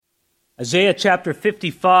Isaiah chapter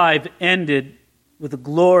 55 ended with a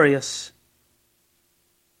glorious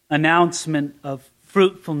announcement of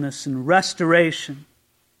fruitfulness and restoration.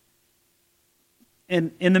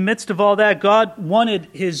 And in the midst of all that, God wanted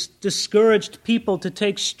His discouraged people to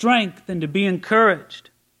take strength and to be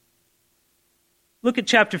encouraged. Look at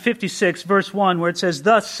chapter 56, verse 1, where it says,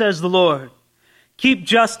 "Thus says the Lord, keep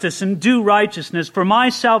justice and do righteousness, for my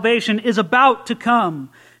salvation is about to come,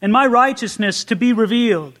 and my righteousness to be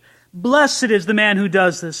revealed. Blessed is the man who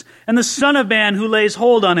does this, and the Son of Man who lays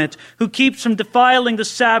hold on it, who keeps from defiling the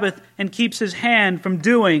Sabbath and keeps his hand from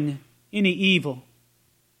doing any evil."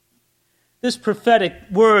 This prophetic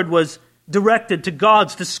word was directed to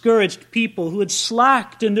God's discouraged people who had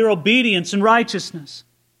slacked in their obedience and righteousness.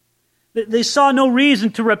 They saw no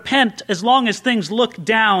reason to repent as long as things looked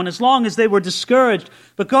down, as long as they were discouraged.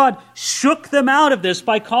 But God shook them out of this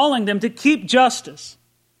by calling them to keep justice,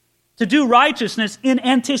 to do righteousness in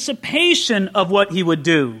anticipation of what He would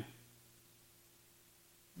do.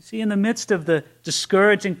 You see, in the midst of the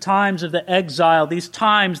discouraging times of the exile, these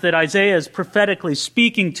times that Isaiah is prophetically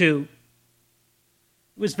speaking to,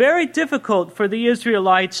 it was very difficult for the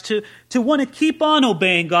Israelites to want to keep on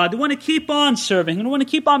obeying God, to want to keep on serving, and to want to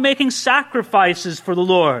keep on making sacrifices for the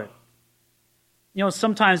Lord. You know,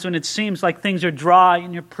 sometimes when it seems like things are dry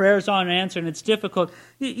and your prayers aren't answered and it's difficult,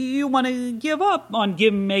 you want to give up on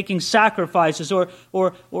making sacrifices or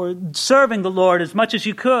serving the Lord as much as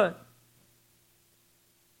you could.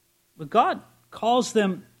 But God calls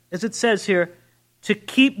them, as it says here, to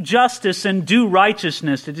keep justice and do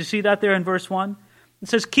righteousness. Did you see that there in verse 1? It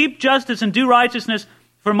says, keep justice and do righteousness,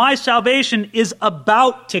 for my salvation is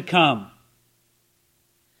about to come.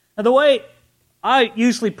 Now, the way I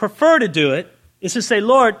usually prefer to do it is to say,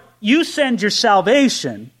 Lord, you send your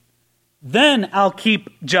salvation, then I'll keep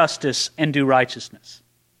justice and do righteousness.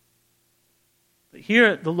 But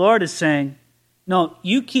here the Lord is saying, no,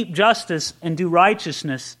 you keep justice and do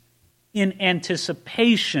righteousness in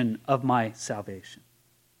anticipation of my salvation,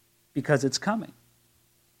 because it's coming.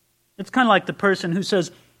 It's kind of like the person who says,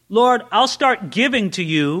 Lord, I'll start giving to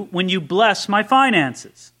you when you bless my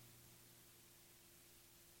finances.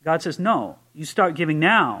 God says, no, you start giving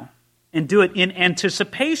now and do it in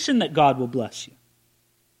anticipation that God will bless you.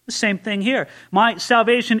 The same thing here. My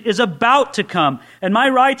salvation is about to come and my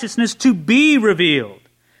righteousness to be revealed.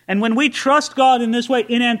 And when we trust God in this way,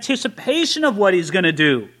 in anticipation of what He's going to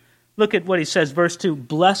do, look at what He says, verse 2,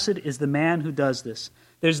 blessed is the man who does this.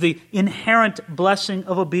 There's the inherent blessing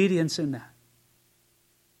of obedience in that.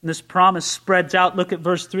 And this promise spreads out. Look at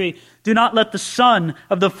verse 3. Do not let the son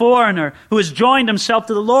of the foreigner who has joined himself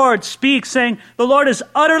to the Lord speak, saying, the Lord has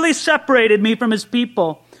utterly separated me from His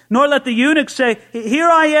people. Nor let the eunuch say, here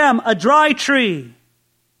I am, a dry tree.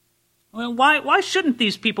 Well, why shouldn't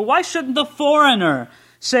these people, why shouldn't the foreigner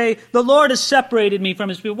say, the Lord has separated me from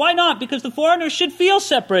His people? Why not? Because the foreigner should feel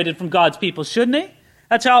separated from God's people, shouldn't he?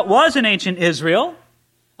 That's how it was in ancient Israel.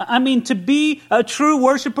 I mean, to be a true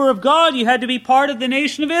worshiper of God, you had to be part of the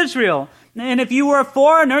nation of Israel. And if you were a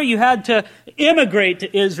foreigner, you had to immigrate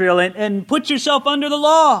to Israel and put yourself under the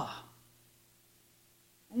law.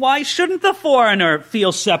 Why shouldn't the foreigner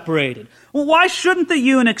feel separated? Why shouldn't the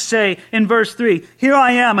eunuch say in verse 3, here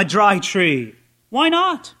I am, a dry tree? Why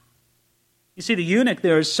not? You see, the eunuch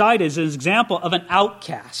there is cited as an example of an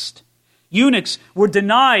outcast. Eunuchs were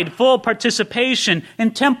denied full participation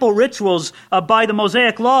in temple rituals by the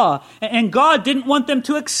Mosaic law. And God didn't want them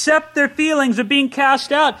to accept their feelings of being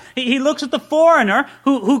cast out. He looks at the foreigner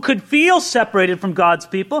who could feel separated from God's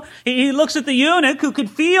people. He looks at the eunuch who could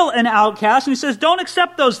feel an outcast, and He says, don't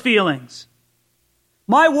accept those feelings.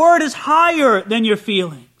 My word is higher than your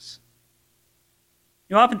feelings.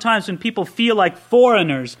 You know, oftentimes when people feel like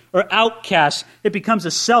foreigners or outcasts, it becomes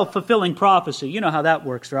a self-fulfilling prophecy. You know how that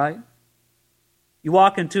works, right? You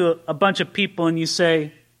walk into a bunch of people and you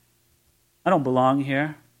say, I don't belong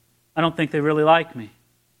here. I don't think they really like me.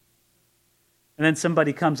 And then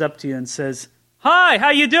somebody comes up to you and says, hi,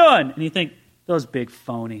 how you doing? And you think, those big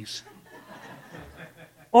phonies.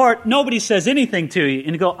 Or nobody says anything to you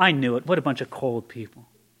and you go, I knew it. What a bunch of cold people.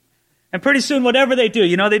 And pretty soon, whatever they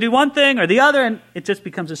do, they do one thing or the other, and it just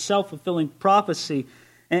becomes a self-fulfilling prophecy.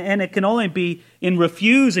 And it can only be in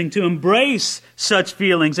refusing to embrace such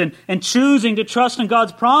feelings and choosing to trust in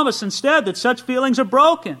God's promise instead that such feelings are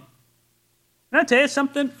broken. Can I tell you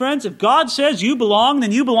something, friends? If God says you belong,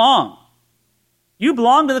 then you belong. You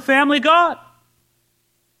belong to the family of God.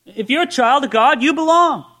 If you're a child of God, you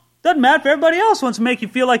belong. Doesn't matter if everybody else wants to make you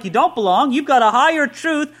feel like you don't belong. You've got a higher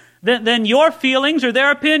truth than your feelings or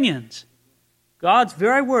their opinions. God's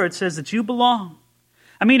very word says that you belong.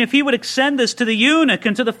 I mean, if he would extend this to the eunuch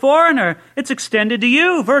and to the foreigner, it's extended to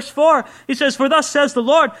you. Verse 4, he says, "For thus says the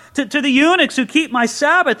Lord, to the eunuchs who keep my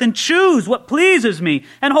Sabbath and choose what pleases me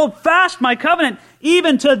and hold fast my covenant,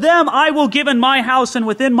 even to them I will give in my house and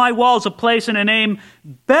within my walls a place and a name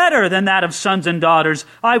better than that of sons and daughters.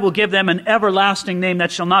 I will give them an everlasting name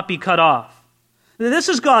that shall not be cut off." This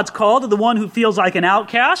is God's call to the one who feels like an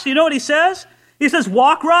outcast. You know what he says? He says,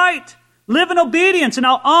 walk right, live in obedience, and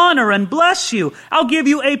I'll honor and bless you. I'll give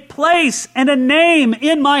you a place and a name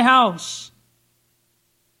in my house.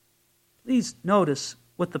 Please notice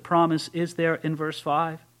what the promise is there in verse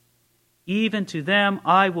 5. Even to them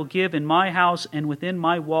I will give in my house and within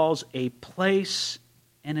my walls a place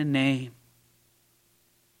and a name.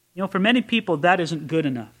 You know, for many people, that isn't good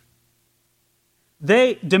enough.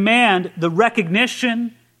 They demand the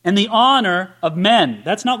recognition and the honor of men.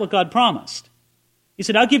 That's not what God promised. He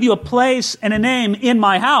said, I'll give you a place and a name in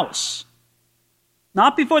my house.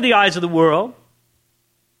 Not before the eyes of the world,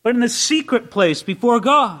 but in the secret place before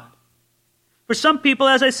God. For some people,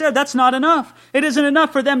 as I said, that's not enough. It isn't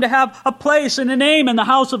enough for them to have a place and a name in the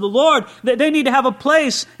house of the Lord. They need to have a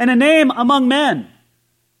place and a name among men.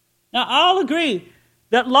 Now, I'll agree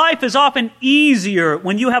that life is often easier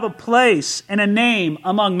when you have a place and a name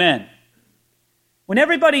among men. When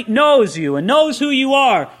everybody knows you and knows who you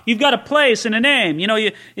are, you've got a place and a name. You know,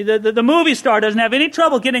 the movie star doesn't have any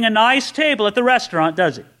trouble getting a nice table at the restaurant,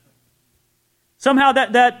 does he? Somehow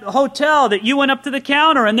that hotel that you went up to the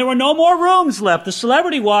counter and there were no more rooms left, the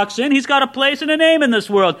celebrity walks in, he's got a place and a name in this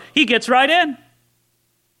world. He gets right in.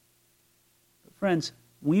 But friends,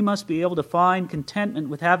 we must be able to find contentment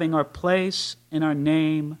with having our place and our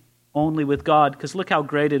name only with God. Because look how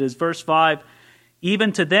great it is. Verse 5,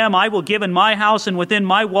 even to them I will give in my house and within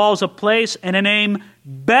my walls a place and a name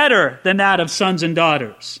better than that of sons and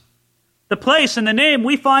daughters. The place and the name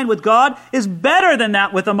we find with God is better than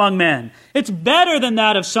that with among men. It's better than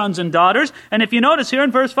that of sons and daughters. And if you notice here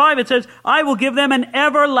in verse 5, it says, I will give them an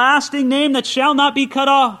everlasting name that shall not be cut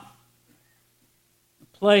off.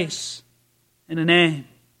 A place and a name.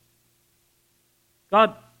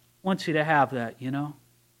 God wants you to have that, you know.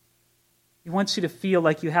 He wants you to feel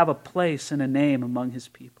like you have a place and a name among His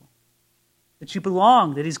people. That you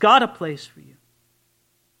belong, that He's got a place for you.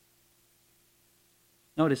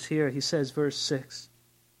 Notice here, he says, verse 6.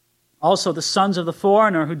 Also the sons of the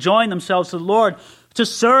foreigner who join themselves to the Lord to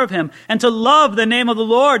serve Him and to love the name of the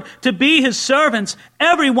Lord, to be His servants,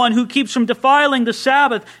 everyone who keeps from defiling the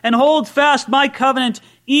Sabbath and holds fast my covenant,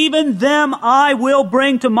 even them I will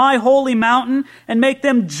bring to my holy mountain and make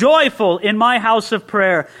them joyful in my house of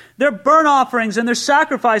prayer. Their burnt offerings and their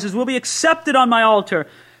sacrifices will be accepted on my altar.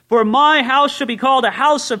 For my house shall be called a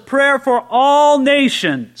house of prayer for all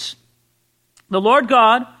nations. The Lord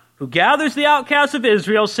God, who gathers the outcasts of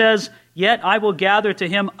Israel, says, yet I will gather to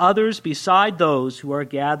Him others beside those who are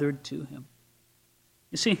gathered to Him.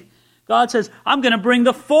 You see, God says, I'm going to bring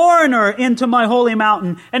the foreigner into my holy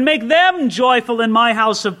mountain and make them joyful in my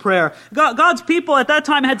house of prayer. God's people at that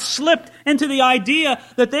time had slipped into the idea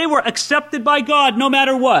that they were accepted by God no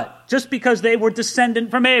matter what, just because they were descendant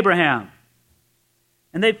from Abraham.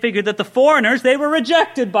 And they figured that the foreigners, they were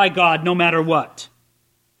rejected by God no matter what.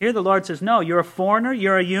 Here the Lord says, no, you're a foreigner,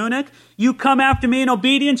 you're a eunuch. You come after me in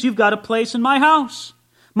obedience, you've got a place in my house.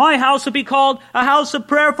 My house will be called a house of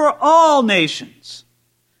prayer for all nations.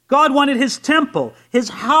 God wanted His temple, His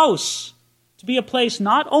house, to be a place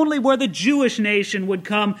not only where the Jewish nation would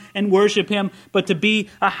come and worship Him, but to be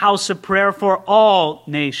a house of prayer for all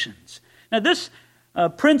nations. Now this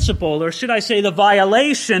principle, or should I say the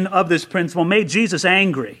violation of this principle, made Jesus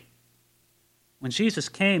angry. When Jesus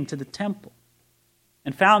came to the temple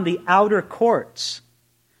and found the outer courts,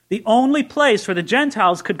 the only place where the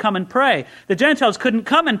Gentiles could come and pray. The Gentiles couldn't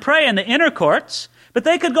come and pray in the inner courts, but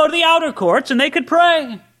they could go to the outer courts and they could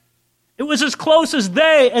pray. It was as close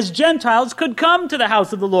as Gentiles, could come to the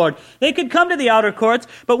house of the Lord. They could come to the outer courts,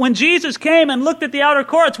 but when Jesus came and looked at the outer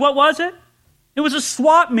courts, what was it? It was a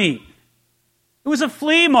swap meet. It was a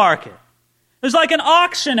flea market. It was like an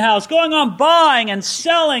auction house going on buying and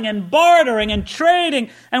selling and bartering and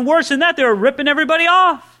trading. And worse than that, they were ripping everybody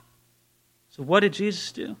off. So what did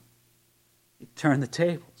Jesus do? He turned the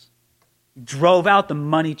tables. He drove out the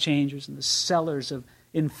money changers and the sellers of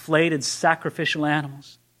inflated sacrificial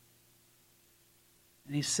animals.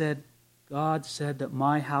 And He said, God said that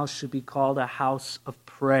my house should be called a house of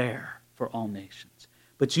prayer for all nations.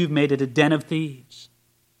 But you've made it a den of thieves.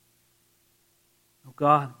 Oh,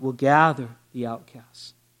 God will gather the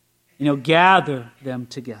outcasts. And He'll gather them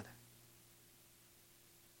together.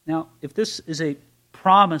 Now, if this is a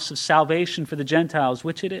promise of salvation for the Gentiles,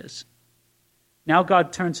 which it is, Now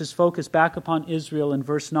God turns his focus back upon Israel in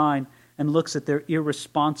verse 9 and looks at their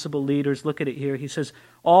irresponsible leaders. Look at it here. He says,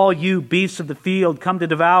 all you beasts of the field come to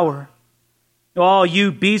devour. All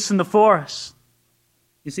you beasts in the forest.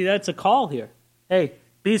 You see, that's a call here. Hey,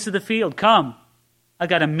 beasts of the field, come. I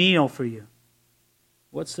got a meal for you.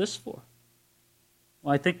 What's this for?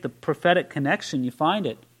 Well, I think the prophetic connection, you find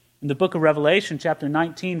it in the book of Revelation, chapter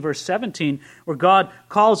 19, verse 17, where God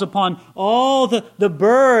calls upon all the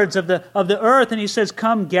birds of the earth, and he says,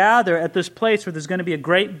 come gather at this place where there's going to be a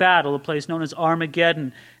great battle, a place known as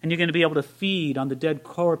Armageddon, and you're going to be able to feed on the dead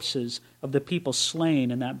corpses of the people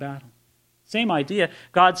slain in that battle. Same idea.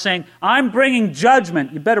 God's saying, I'm bringing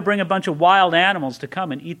judgment. You better bring a bunch of wild animals to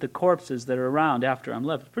come and eat the corpses that are around after I'm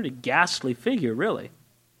left. It's a pretty ghastly figure, really.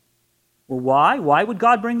 Well, why? Why would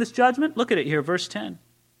God bring this judgment? Look at it here, verse 10.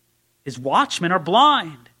 His watchmen are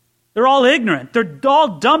blind. They're all ignorant. They're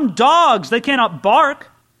all dumb dogs. They cannot bark.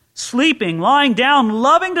 Sleeping, lying down,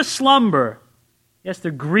 loving to slumber. Yes,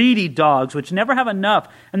 they're greedy dogs which never have enough.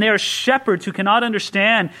 And they are shepherds who cannot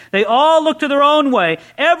understand. They all look to their own way,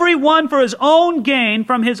 every one for his own gain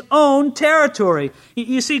from his own territory.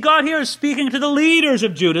 You see, God here is speaking to the leaders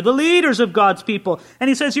of Judah, the leaders of God's people. And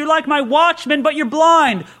he says, you're like my watchmen, but you're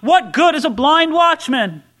blind. What good is a blind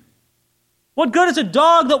watchman? What good is a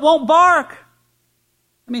dog that won't bark?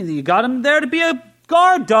 I mean, you got him there to be a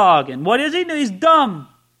guard dog. And what is he? He's dumb.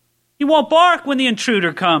 He won't bark when the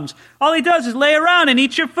intruder comes. All he does is lay around and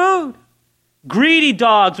eat your food. Greedy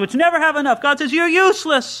dogs which never have enough. God says, you're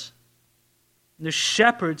useless. And there's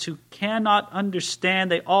shepherds who cannot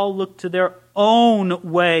understand. They all look to their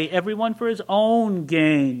own way, everyone for his own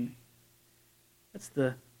gain. That's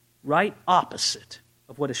the right opposite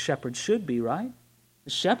of what a shepherd should be, right? The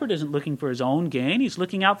shepherd isn't looking for his own gain. He's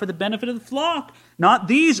looking out for the benefit of the flock. Not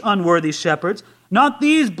these unworthy shepherds. Not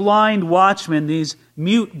these blind watchmen, these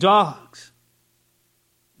mute dogs.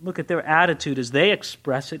 Look at their attitude as they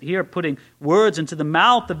express it here, putting words into the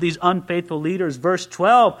mouth of these unfaithful leaders. Verse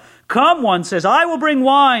 12, come, one says, I will bring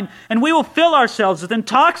wine, and we will fill ourselves with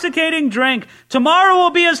intoxicating drink. Tomorrow will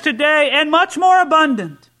be as today, and much more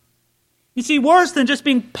abundant. You see, worse than just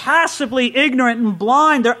being passively ignorant and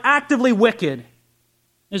blind, they're actively wicked.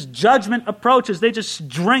 As judgment approaches, they just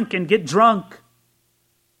drink and get drunk.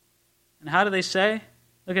 And how do they say?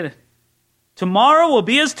 Look at it. Tomorrow will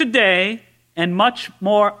be as today, and much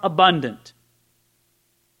more abundant.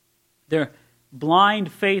 Their blind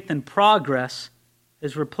faith in progress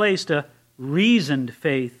has replaced a reasoned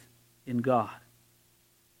faith in God.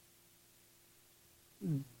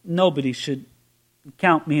 Nobody should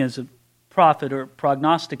count me as a prophet or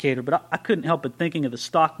prognosticator, but I couldn't help but thinking of the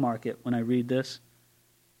stock market when I read this.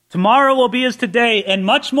 Tomorrow will be as today, and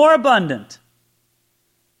much more abundant.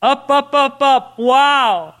 Up, up, up, up.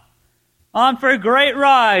 Wow. On for a great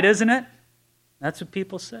ride, isn't it? That's what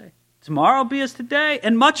people say. Tomorrow will be as today,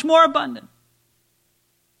 and much more abundant.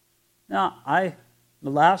 Now, I'm the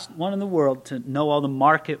last one in the world to know all the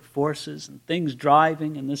market forces and things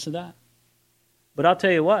driving and this and that. But I'll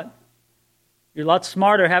tell you what. You're a lot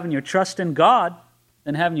smarter having your trust in God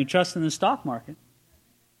than having your trust in the stock market.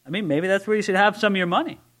 I mean, maybe that's where you should have some of your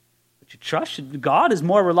money. But you trust God is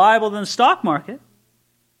more reliable than the stock market.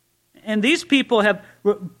 And these people have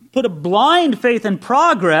put a blind faith in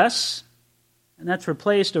progress, and that's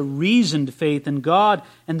replaced a reasoned faith in God,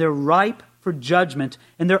 and they're ripe for judgment,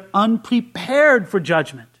 and they're unprepared for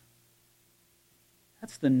judgment.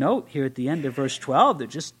 That's the note here at the end of verse 12. They're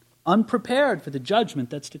just unprepared for the judgment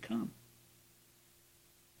that's to come.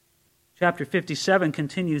 Chapter 57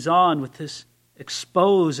 continues on with this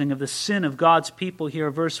exposing of the sin of God's people here,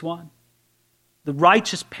 verse 1. The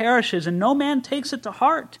righteous perishes, and no man takes it to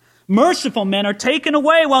heart. Merciful men are taken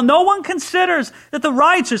away, while no one considers that the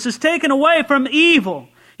righteous is taken away from evil.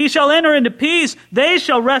 He shall enter into peace. They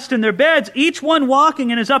shall rest in their beds, each one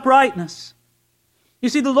walking in his uprightness. You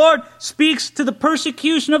see, the Lord speaks to the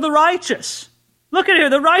persecution of the righteous. Look at here.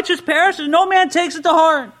 The righteous perishes. No man takes it to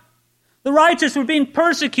heart. The righteous were being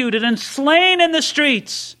persecuted and slain in the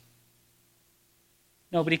streets.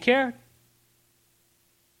 Nobody cared.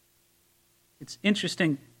 It's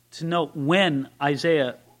interesting to note when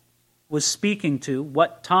Isaiah was speaking to,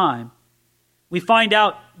 what time. We find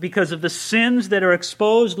out because of the sins that are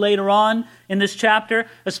exposed later on in this chapter,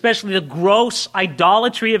 especially the gross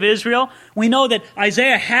idolatry of Israel. We know that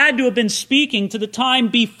Isaiah had to have been speaking to the time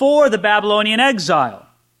before the Babylonian exile,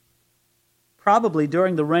 probably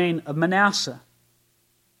during the reign of Manasseh,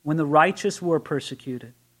 when the righteous were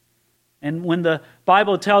persecuted. And when the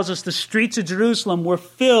Bible tells us the streets of Jerusalem were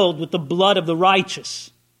filled with the blood of the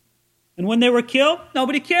righteous. And when they were killed,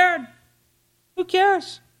 nobody cared. Who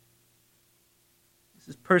cares?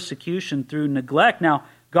 This is persecution through neglect. Now,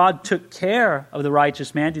 God took care of the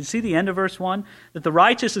righteous man. Did you see the end of verse 1? That the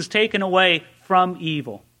righteous is taken away from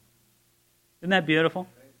evil. Isn't that beautiful?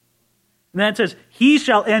 And then it says, he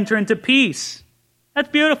shall enter into peace. That's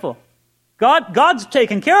beautiful. God's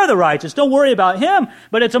taking care of the righteous. Don't worry about him.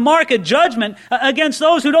 But it's a mark of judgment against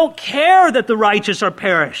those who don't care that the righteous are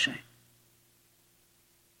perishing.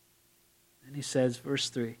 And he says, verse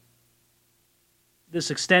 3. This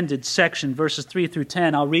extended section, verses 3 through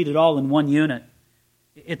 10, I'll read it all in one unit.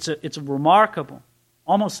 It's a remarkable,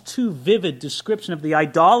 almost too vivid description of the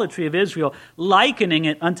idolatry of Israel, likening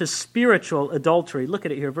it unto spiritual adultery. Look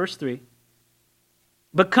at it here, verse 3.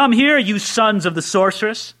 But come here, you sons of the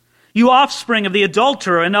sorceress, you offspring of the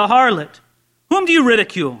adulterer and the harlot. Whom do you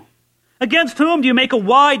ridicule? Against whom do you make a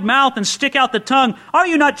wide mouth and stick out the tongue? Are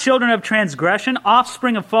you not children of transgression,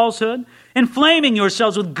 offspring of falsehood? Inflaming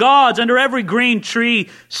yourselves with gods under every green tree,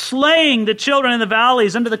 slaying the children in the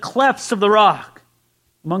valleys, under the clefts of the rock.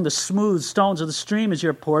 Among the smooth stones of the stream is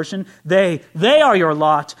your portion. They are your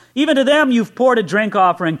lot. Even to them you've poured a drink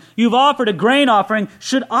offering. You've offered a grain offering.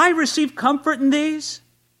 Should I receive comfort in these?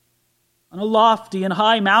 On a lofty and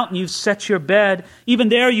high mountain you've set your bed. Even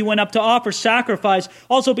there you went up to offer sacrifice.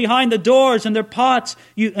 Also behind the doors and their pots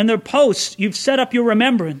and their posts you've set up your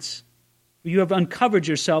remembrance. You have uncovered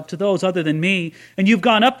yourself to those other than me, and you've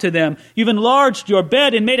gone up to them. You've enlarged your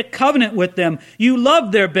bed and made a covenant with them. You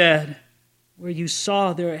loved their bed. Where you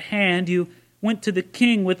saw their hand, you went to the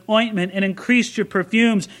king with ointment and increased your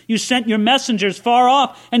perfumes. You sent your messengers far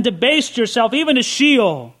off and debased yourself even to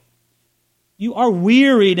Sheol. You are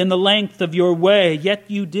wearied in the length of your way, yet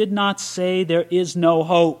you did not say there is no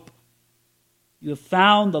hope. You have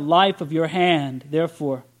found the life of your hand,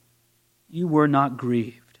 therefore you were not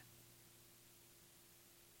grieved.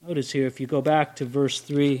 Notice here, if you go back to verse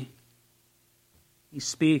 3, he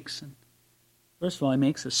speaks. And first of all, he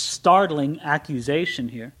makes a startling accusation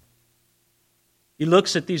here. He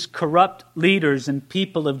looks at these corrupt leaders and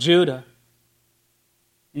people of Judah.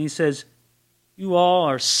 And he says, you all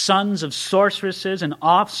are sons of sorceresses and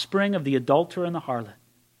offspring of the adulterer and the harlot.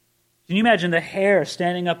 Can you imagine the hair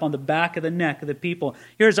standing up on the back of the neck of the people?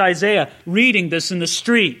 Here's Isaiah reading this in the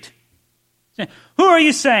street. Who are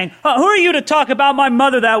you saying? Who are you to talk about my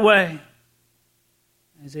mother that way?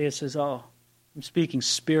 Isaiah says, I'm speaking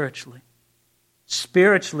spiritually.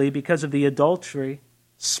 Spiritually because of the adultery,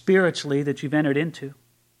 spiritually that you've entered into.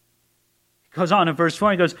 He goes on in verse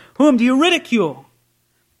 4, he goes, whom do you ridicule?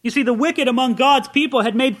 You see, the wicked among God's people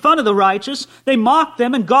had made fun of the righteous. They mocked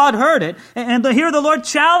them, and God heard it. And here the Lord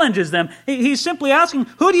challenges them. He's simply asking,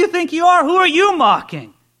 who do you think you are? Who are you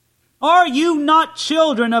mocking? Are you not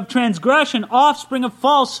children of transgression, offspring of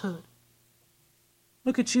falsehood?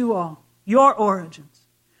 Look at you all, your origins.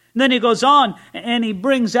 And then he goes on, and he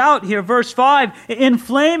brings out here, verse 5,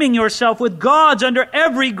 inflaming yourself with gods under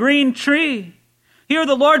every green tree. Here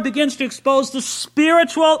the Lord begins to expose the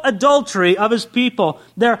spiritual adultery of his people.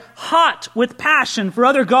 They're hot with passion for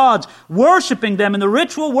other gods, worshiping them in the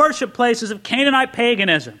ritual worship places of Canaanite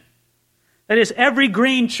paganism. That is, every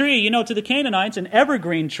green tree, to the Canaanites, an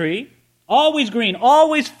evergreen tree, always green,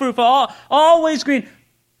 always fruitful, always green.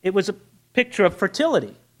 It was a picture of fertility.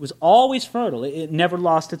 It was always fertile. It never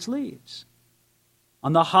lost its leaves.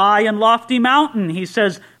 On the high and lofty mountain, he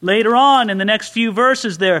says later on in the next few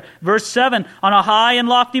verses there, verse 7, on a high and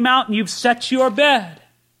lofty mountain you've set your bed.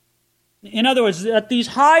 In other words, that these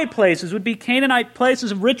high places would be Canaanite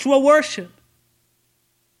places of ritual worship.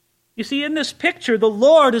 You see, in this picture, the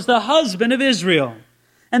Lord is the husband of Israel.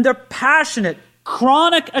 And their passionate,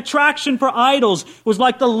 chronic attraction for idols was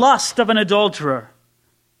like the lust of an adulterer.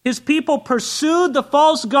 His people pursued the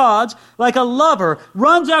false gods like a lover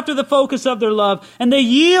runs after the focus of their love, and they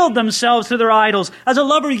yield themselves to their idols as a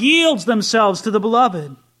lover yields themselves to the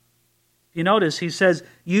beloved. You notice he says,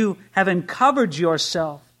 you have uncovered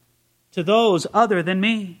yourself to those other than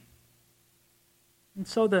me. And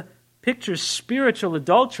so the picture's spiritual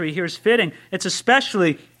adultery here is fitting. It's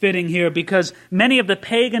especially fitting here because many of the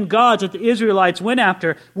pagan gods that the Israelites went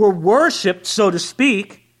after were worshipped, so to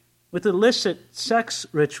speak, with illicit sex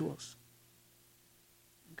rituals.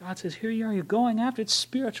 And God says, here you are, you're going after it. It's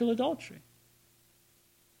spiritual adultery.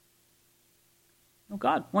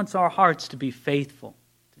 God wants our hearts to be faithful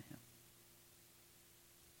to him.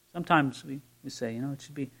 Sometimes we say, it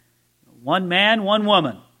should be one man, one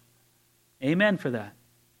woman. Amen for that.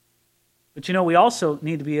 But we also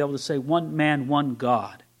need to be able to say one man, one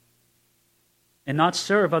God. And not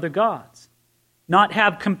serve other gods. Not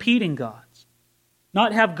have competing gods.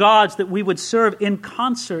 Not have gods that we would serve in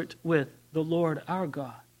concert with the Lord our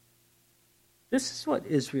God. This is what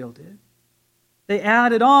Israel did. They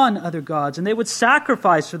added on other gods, and they would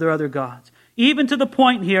sacrifice for their other gods. Even to the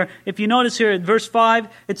point here, if you notice here in verse 5,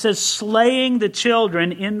 it says, slaying the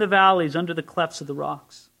children in the valleys under the clefts of the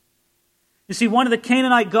rocks. You see, one of the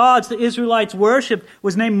Canaanite gods the Israelites worshipped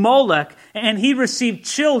was named Molech, and he received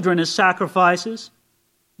children as sacrifices.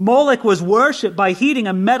 Molech was worshipped by heating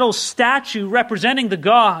a metal statue representing the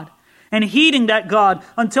god, and heating that god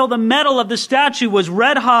until the metal of the statue was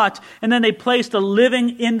red hot, and then they placed a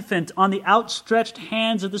living infant on the outstretched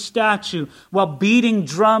hands of the statue, while beating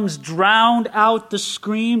drums drowned out the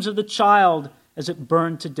screams of the child as it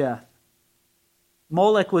burned to death.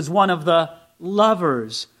 Molech was one of the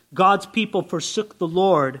lovers God's people forsook the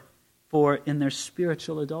Lord for in their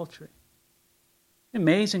spiritual adultery.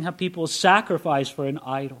 Amazing how people sacrifice for an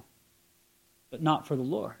idol, but not for the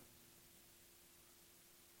Lord.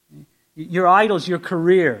 Your idol's your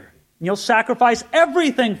career. And you'll sacrifice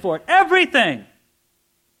everything for it. Everything.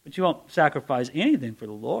 But you won't sacrifice anything for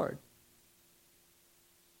the Lord.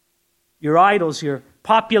 Your idol's your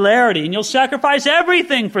popularity, and you'll sacrifice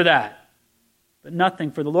everything for that. But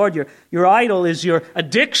nothing for the Lord. Your idol is your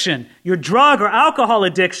addiction, your drug or alcohol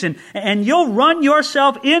addiction, and you'll run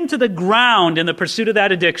yourself into the ground in the pursuit of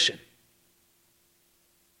that addiction.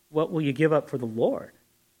 What will you give up for the Lord?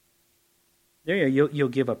 There you'll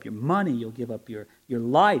give up your money, you'll give up your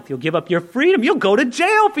life, you'll give up your freedom, you'll go to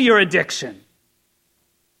jail for your addiction.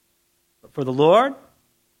 But for the Lord,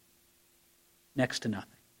 next to nothing.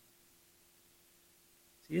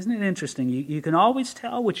 See, isn't it interesting? You can always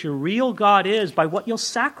tell what your real God is by what you'll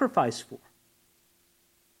sacrifice for.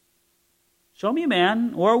 Show me a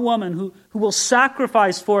man or a woman who will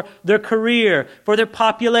sacrifice for their career, for their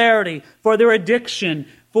popularity, for their addiction,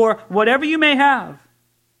 for whatever you may have.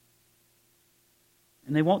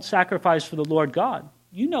 And they won't sacrifice for the Lord God.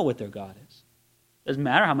 You know what their God is. Doesn't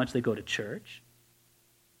matter how much they go to church.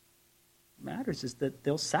 What matters is that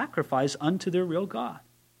they'll sacrifice unto their real God.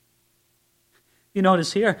 You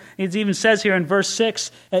notice here, it even says here in verse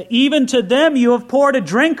 6, even to them you have poured a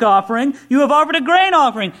drink offering, you have offered a grain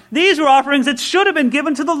offering. These were offerings that should have been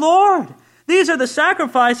given to the Lord. These are the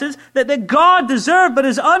sacrifices that God deserved, but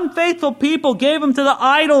his unfaithful people gave them to the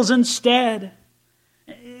idols instead.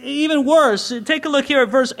 Even worse, take a look here at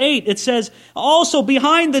verse 8. It says, also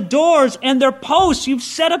behind the doors and their posts you've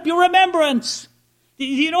set up your remembrance. Do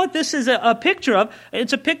you know what this is a picture of?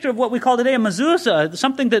 It's a picture of what we call today a mezuzah,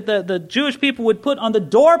 something that the Jewish people would put on the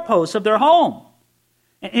doorposts of their home.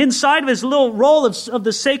 Inside of his little roll of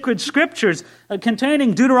the sacred scriptures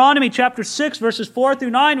containing Deuteronomy chapter 6, verses 4 through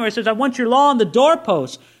 9, where it says, I want your law on the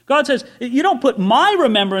doorposts. God says, you don't put my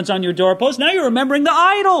remembrance on your doorposts, now you're remembering the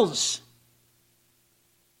idols.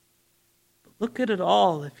 But look at it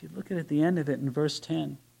all, if you look at the end of it in verse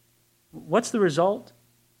 10. What's the result?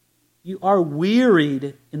 You are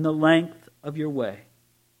wearied in the length of your way.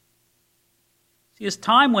 See, as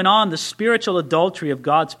time went on, the spiritual adultery of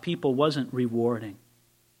God's people wasn't rewarding.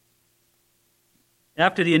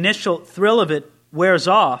 After the initial thrill of it wears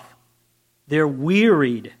off, they're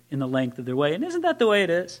wearied in the length of their way. And isn't that the way it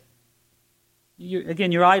is?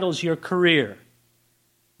 Again, your idol's your career.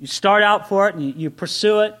 You start out for it, and you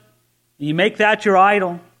pursue it, and you make that your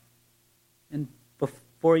idol. And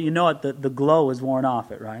before you know it, the glow is worn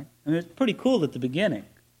off it, right? I mean, it's pretty cool at the beginning.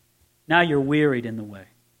 Now you're wearied in the way.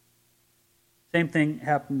 Same thing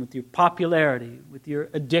happened with your popularity, with your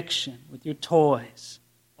addiction, with your toys.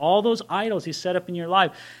 All those idols you set up in your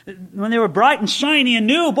life. When they were bright and shiny and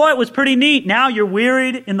new, boy, it was pretty neat. Now you're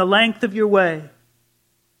wearied in the length of your way.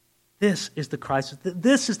 This is the crisis.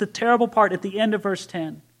 This is the terrible part at the end of verse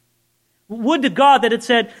 10. Would to God that it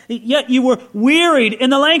said, yet you were wearied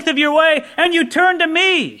in the length of your way, and you turned to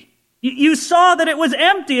me. You saw that it was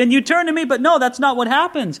empty, and you turned to me, but no, that's not what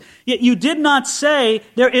happens. Yet you did not say,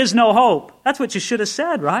 there is no hope. That's what you should have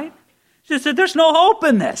said, right? You should have said, there's no hope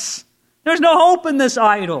in this. There's no hope in this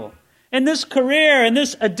idol, in this career, in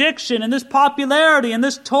this addiction, in this popularity, in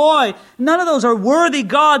this toy. None of those are worthy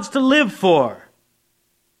gods to live for.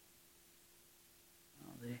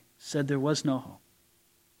 Well, they said there was no hope.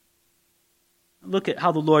 Look at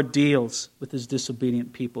how the Lord deals with his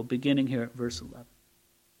disobedient people, beginning here at verse 11.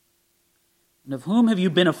 And of whom have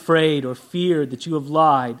you been afraid or feared that you have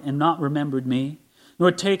lied and not remembered me,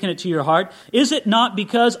 nor taken it to your heart? Is it not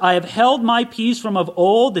because I have held my peace from of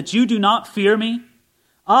old that you do not fear me?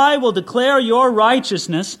 I will declare your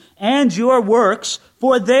righteousness and your works,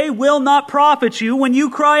 for they will not profit you when you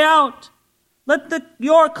cry out. Let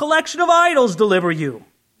your collection of idols deliver you.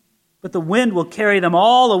 But the wind will carry them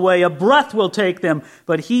all away, a breath will take them.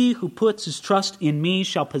 But he who puts his trust in me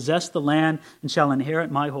shall possess the land and shall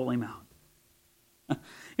inherit my holy mountain.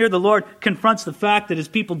 Here the Lord confronts the fact that his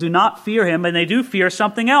people do not fear him, and they do fear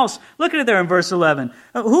something else. Look at it there in verse 11.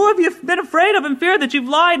 Who have you been afraid of and feared that you've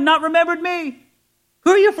lied and not remembered me? Who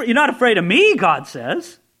are you afraid? You're not afraid of me, God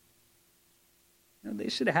says. They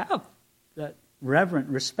should have that reverent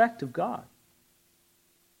respect of God.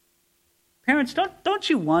 Parents, don't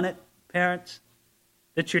you want it, parents,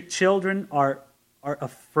 that your children are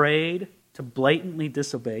afraid to blatantly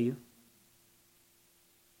disobey you?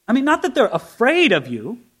 I mean, not that they're afraid of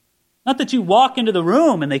you, not that you walk into the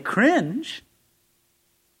room and they cringe.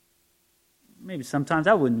 Maybe sometimes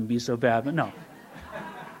that wouldn't be so bad, but no.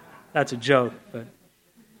 That's a joke. But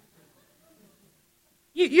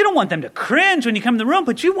you don't want them to cringe when you come in the room,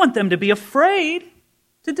 but you want them to be afraid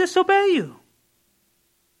to disobey you.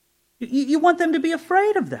 You want them to be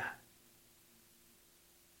afraid of that.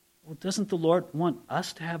 Well, doesn't the Lord want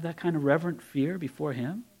us to have that kind of reverent fear before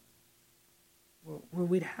him? Where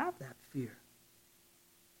we'd have that fear.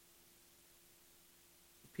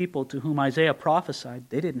 The people to whom Isaiah prophesied,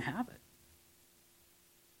 they didn't have it.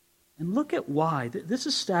 And look at why. This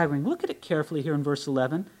is staggering. Look at it carefully here in verse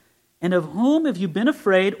 11. And of whom have you been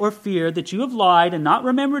afraid or feared that you have lied and not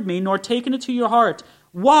remembered me, nor taken it to your heart?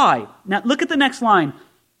 Why? Now look at the next line.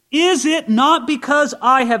 Is it not because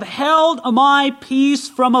I have held my peace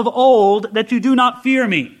from of old that you do not fear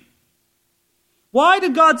me? Why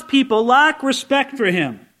did God's people lack respect for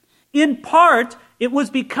him? In part, it was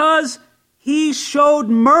because he showed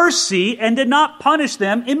mercy and did not punish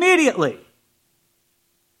them immediately.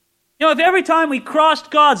 You know, if every time we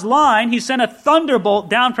crossed God's line, he sent a thunderbolt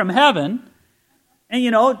down from heaven and,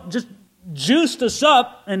 just juiced us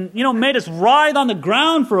up and, made us writhe on the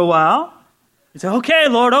ground for a while, you'd say, okay,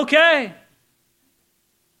 Lord, okay.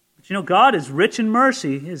 But God is rich in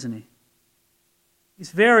mercy, isn't he?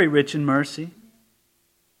 He's very rich in mercy.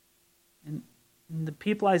 And the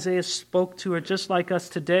people Isaiah spoke to are just like us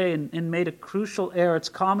today and made a crucial error. It's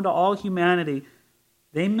common to all humanity.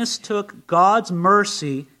 They mistook God's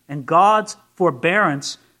mercy and God's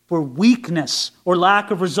forbearance for weakness or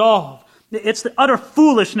lack of resolve. It's the utter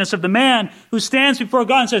foolishness of the man who stands before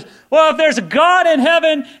God and says, well, if there's a God in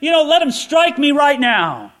heaven, let him strike me right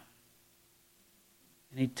now.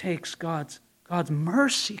 And he takes God's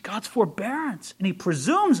mercy, God's forbearance, and he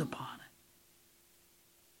presumes upon it.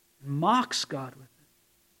 And mocks God with it.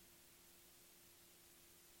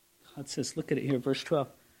 God says, look at it here, verse 12.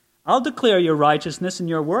 I'll declare your righteousness and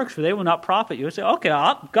your works, for they will not profit you. I say, okay,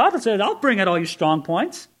 God says, I'll bring out all your strong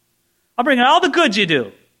points. I'll bring out all the good you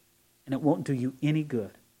do. And it won't do you any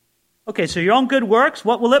good. Okay, so your own good works,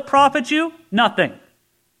 what will it profit you? Nothing.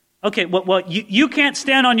 Okay, well you can't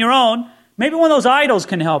stand on your own. Maybe one of those idols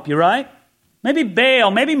can help you, right? Maybe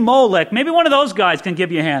Baal, maybe Molech, maybe one of those guys can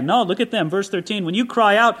give you a hand. No, look at them, verse 13. When you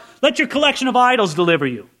cry out, let your collection of idols deliver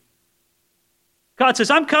you. God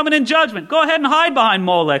says, I'm coming in judgment. Go ahead and hide behind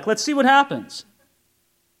Molech. Let's see what happens.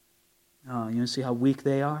 Oh, you see how weak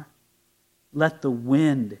they are? Let the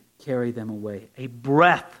wind carry them away. A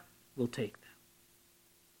breath will take them.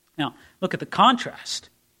 Now, look at the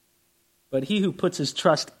contrast. But he who puts his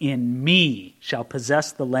trust in me shall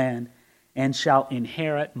possess the land and shall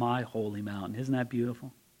inherit my holy mountain. Isn't that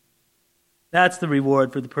beautiful? That's the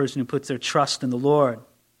reward for the person who puts their trust in the Lord.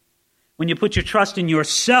 When you put your trust in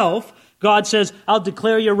yourself, God says, I'll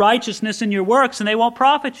declare your righteousness and your works, and they won't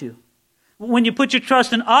profit you. When you put your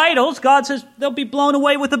trust in idols, God says they'll be blown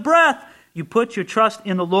away with a breath. You put your trust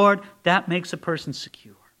in the Lord, that makes a person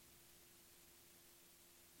secure.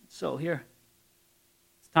 So here,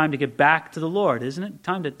 it's time to get back to the Lord, isn't it?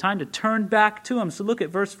 Time to turn back to him. So look at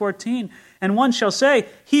verse 14. And one shall say,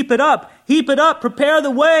 heap it up, prepare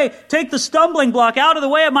the way, take the stumbling block out of the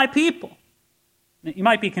way of my people. Now, you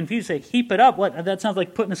might be confused, say, heap it up. What? That sounds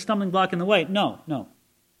like putting a stumbling block in the way. No.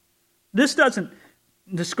 This doesn't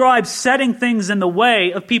describe setting things in the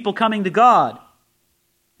way of people coming to God.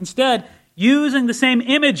 Instead, using the same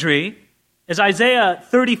imagery as Isaiah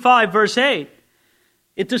 35, verse 8,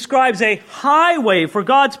 it describes a highway for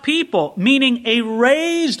God's people, meaning a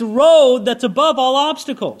raised road that's above all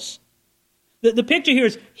obstacles. The picture here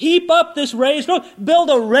is heap up this raised road,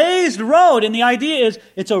 build a raised road, and the idea is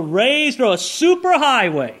it's a raised road, a super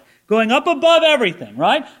highway, going up above everything,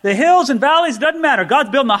 right? The hills and valleys, doesn't matter.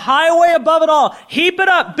 God's building a highway above it all. Heap it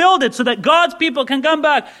up, build it so that God's people can come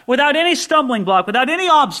back without any stumbling block, without any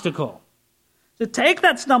obstacle. So take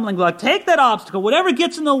that stumbling block, take that obstacle, whatever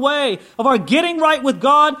gets in the way of our getting right with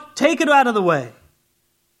God, take it out of the way.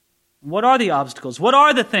 What are the obstacles? What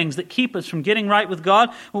are the things that keep us from getting right with God?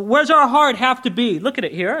 Well, where's our heart have to be? Look at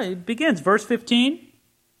it here. It begins, verse 15.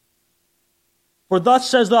 For thus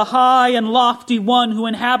says the high and lofty one who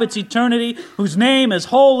inhabits eternity, whose name is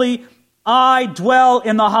holy. I dwell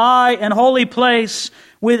in the high and holy place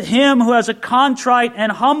with him who has a contrite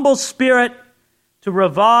and humble spirit, to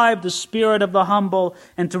revive the spirit of the humble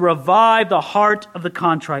and to revive the heart of the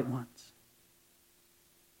contrite ones.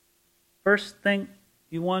 First thing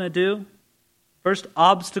you want to do, first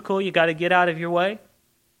obstacle you got to get out of your way,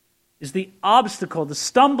 is the obstacle, the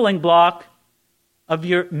stumbling block of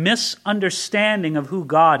your misunderstanding of who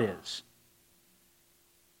God is.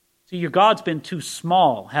 See, your God's been too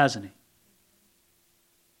small, hasn't he?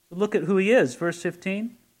 So look at who he is, verse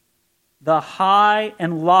 15. The high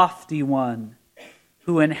and lofty one,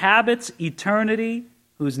 who inhabits eternity,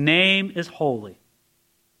 whose name is holy.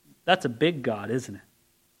 That's a big God, isn't it?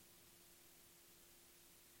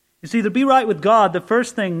 You see, to be right with God, the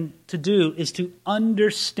first thing to do is to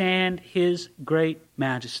understand his great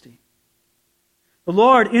majesty. The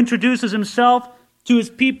Lord introduces himself to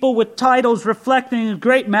his people with titles reflecting his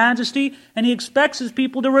great majesty, and he expects his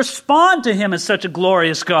people to respond to him as such a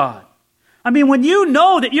glorious God. I mean, when you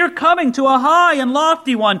know that you're coming to a high and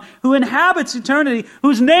lofty one who inhabits eternity,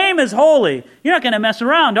 whose name is holy, you're not going to mess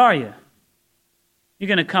around, are you? You're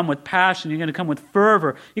going to come with passion. You're going to come with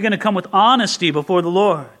fervor. You're going to come with honesty before the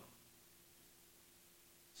Lord.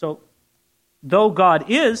 So, though God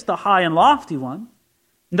is the high and lofty one,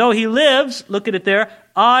 though he lives, look at it there,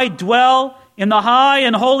 I dwell in the high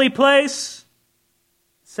and holy place.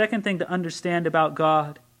 Second thing to understand about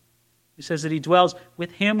God, he says that he dwells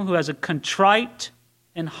with him who has a contrite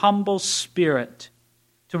and humble spirit,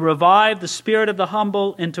 to revive the spirit of the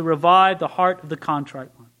humble and to revive the heart of the contrite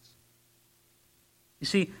ones. You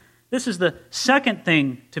see, this is the second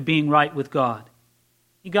thing to being right with God.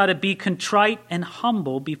 You got to be contrite and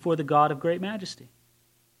humble before the God of great majesty.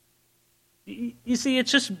 You see,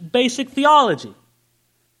 it's just basic theology.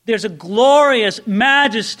 There's a glorious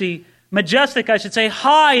majesty, majestic, I should say,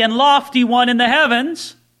 high and lofty one in the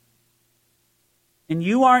heavens. And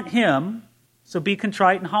you aren't him, so be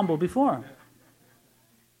contrite and humble before him.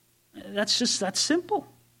 That's simple.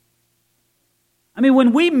 I mean,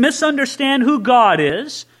 when we misunderstand who God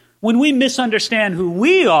is, when we misunderstand who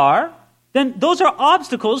we are, then those are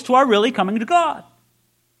obstacles to our really coming to God.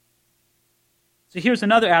 So here's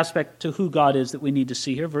another aspect to who God is that we need to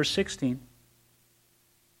see here, verse 16.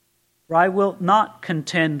 For I will not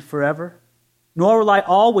contend forever, nor will I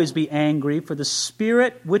always be angry, for the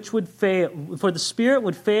spirit would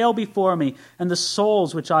fail before me, and the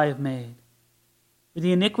souls which I have made. With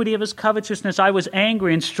the iniquity of his covetousness I was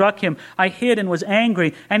angry and struck him. I hid and was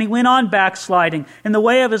angry, and he went on backsliding. In the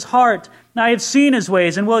way of his heart I have seen his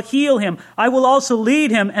ways, and will heal him. I will also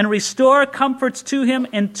lead him and restore comforts to him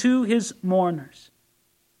and to his mourners.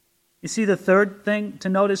 You see the third thing to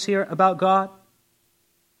notice here about God?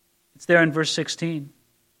 It's there in verse 16.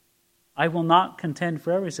 I will not contend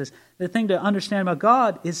forever, he says. The thing to understand about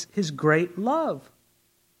God is his great love.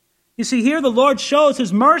 You see, here the Lord shows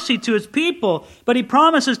his mercy to his people, but he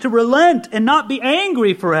promises to relent and not be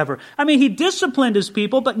angry forever. I mean, he disciplined his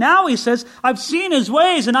people, but now he says, I've seen his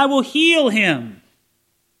ways and I will heal him.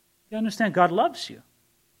 You understand, God loves you.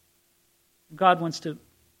 God wants to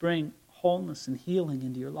bring wholeness and healing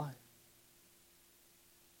into your life.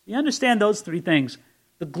 You understand those three things.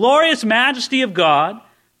 The glorious majesty of God,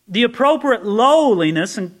 the appropriate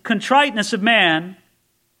lowliness and contriteness of man,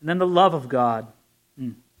 and then the love of God.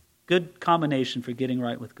 Good combination for getting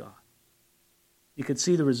right with God. You could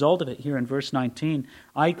see the result of it here in verse 19.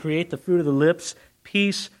 I create the fruit of the lips,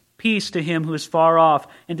 peace, peace to him who is far off,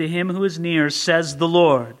 and to him who is near, says the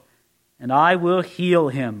Lord, and I will heal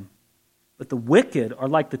him. But the wicked are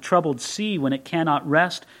like the troubled sea when it cannot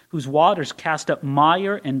rest, whose waters cast up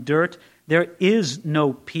mire and dirt. There is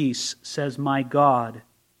no peace, says my God,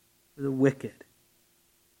 for the wicked.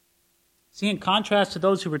 See, in contrast to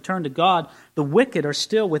those who return to God, the wicked are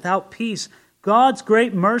still without peace. God's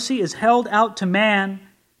great mercy is held out to man,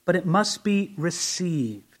 but it must be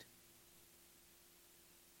received.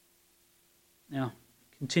 Now,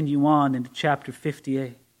 continue on into chapter 58,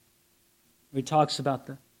 where he talks about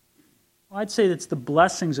I'd say that's the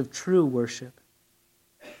blessings of true worship.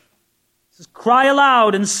 It says, cry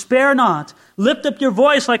aloud and spare not. Lift up your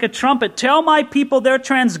voice like a trumpet. Tell my people their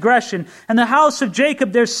transgression, and the house of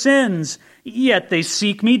Jacob their sins. Yet they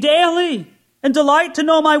seek me daily, and delight to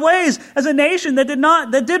know my ways, as a nation that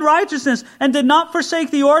did righteousness, and did not forsake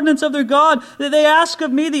the ordinance of their God. They ask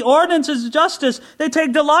of me the ordinances of justice. They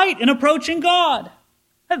take delight in approaching God.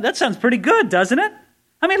 That sounds pretty good, doesn't it?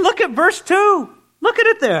 I mean, look at verse 2. Look at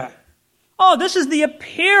it there. Oh, this is the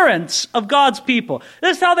appearance of God's people.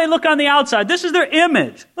 This is how they look on the outside. This is their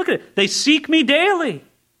image. Look at it. They seek me daily.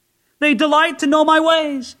 They delight to know my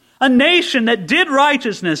ways. a nation that did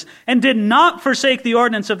righteousness and did not forsake the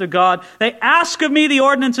ordinance of their God. They ask of me the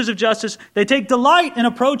ordinances of justice. They take delight in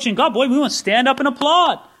approaching God. Boy, we want to stand up and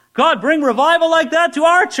applaud. God, bring revival like that to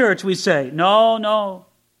our church, we say. No.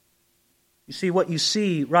 You see, what you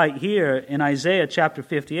see right here in Isaiah chapter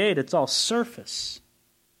 58, it's all surface.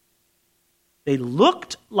 They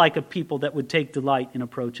looked like a people that would take delight in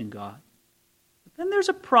approaching God. But then there's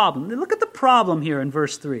a problem. Look at the problem here in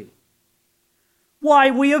verse 3.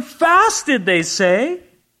 Why, we have fasted, they say.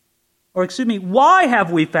 Why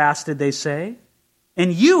have we fasted, they say,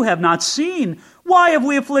 and you have not seen? Why have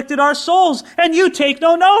we afflicted our souls, and you take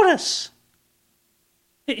no notice?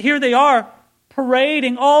 Here they are,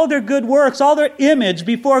 parading all their good works, all their image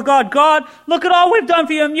before God. God, look at all we've done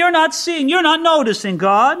for you, and you're not seeing, you're not noticing,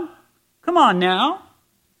 God. Come on now.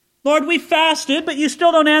 Lord, we fasted, but you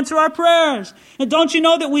still don't answer our prayers. And don't you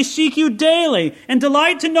know that we seek you daily and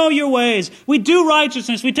delight to know your ways? We do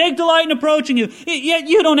righteousness. We take delight in approaching you, yet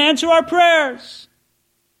you don't answer our prayers.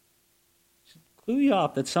 Should clue you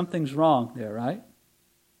up that something's wrong there, right?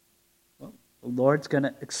 Well, the Lord's going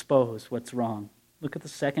to expose what's wrong. Look at the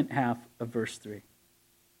second half of verse 3.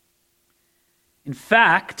 In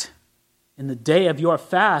fact, in the day of your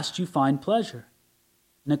fast you find pleasure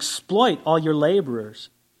and exploit all your laborers.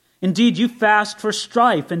 Indeed, you fast for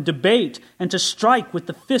strife and debate and to strike with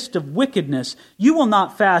the fist of wickedness. You will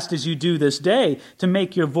not fast as you do this day to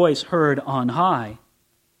make your voice heard on high.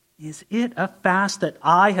 Is it a fast that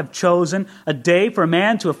I have chosen, a day for a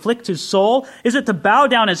man to afflict his soul? Is it to bow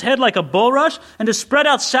down his head like a bulrush and to spread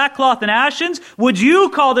out sackcloth and ashes? Would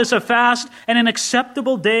you call this a fast and an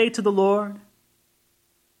acceptable day to the Lord?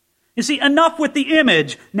 You see, enough with the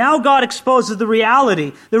image. Now God exposes the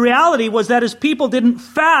reality. The reality was that his people didn't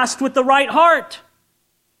fast with the right heart.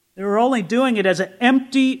 They were only doing it as an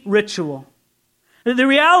empty ritual. The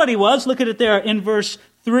reality was, look at it there in verse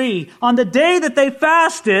 3, on the day that they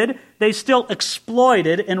fasted, they still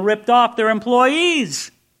exploited and ripped off their employees.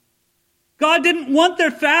 God didn't want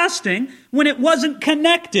their fasting when it wasn't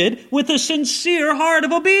connected with a sincere heart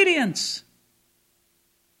of obedience.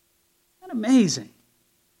 Isn't that amazing?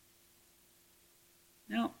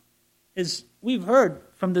 Now, as we've heard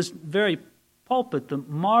from this very pulpit, the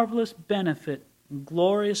marvelous benefit and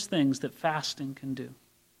glorious things that fasting can do.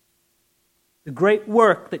 The great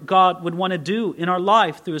work that God would want to do in our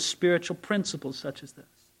life through a spiritual principle such as this.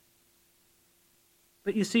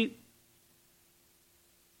 But you see,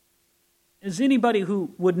 as anybody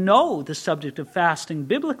who would know the subject of fasting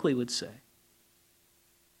biblically would say,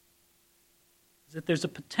 is that there's a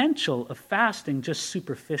potential of fasting just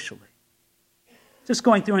superficially. Just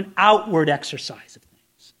going through an outward exercise of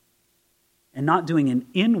things and not doing an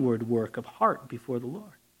inward work of heart before the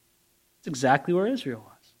Lord. That's exactly where Israel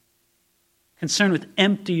was. Concerned with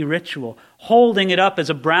empty ritual, holding it up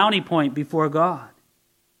as a brownie point before God.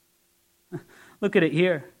 Look at it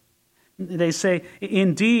here. They say,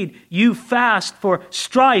 indeed, you fast for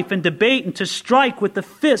strife and debate and to strike with the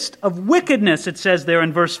fist of wickedness, it says there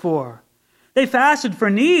in verse 4. They fasted for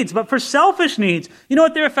needs, but for selfish needs. You know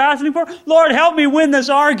what they were fasting for? Lord, help me win this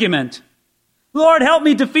argument. Lord, help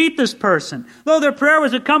me defeat this person. Though their prayer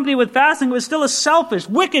was accompanied with fasting, it was still a selfish,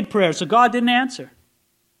 wicked prayer, so God didn't answer.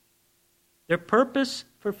 Their purpose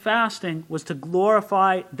for fasting was to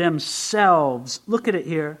glorify themselves. Look at it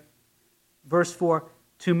here. Verse 4,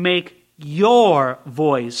 to make your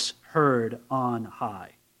voice heard on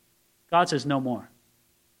high. God says no more.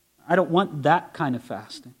 I don't want that kind of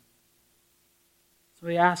fasting. So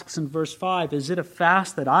he asks in verse 5, is it a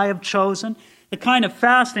fast that I have chosen? The kind of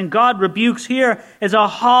fasting God rebukes here is a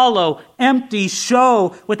hollow, empty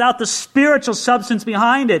show without the spiritual substance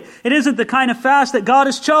behind it. It isn't the kind of fast that God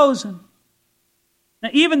has chosen. Now,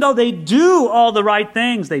 even though they do all the right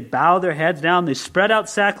things, they bow their heads down, they spread out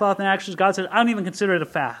sackcloth and ashes, God says, I don't even consider it a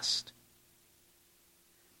fast.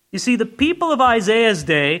 You see, the people of Isaiah's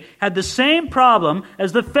day had the same problem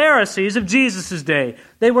as the Pharisees of Jesus' day.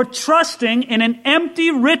 They were trusting in an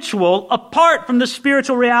empty ritual apart from the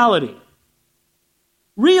spiritual reality.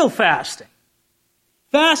 Real fasting.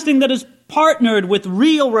 Fasting that is partnered with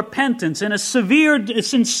real repentance and a sincere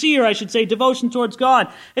devotion towards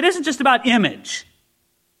God. It isn't just about image.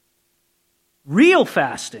 Real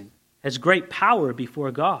fasting has great power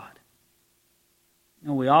before God.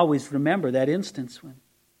 And we always remember that instance when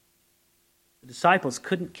the disciples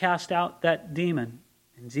couldn't cast out that demon.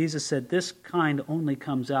 And Jesus said, this kind only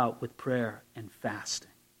comes out with prayer and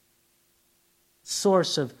fasting.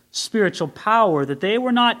 Source of spiritual power that they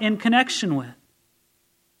were not in connection with.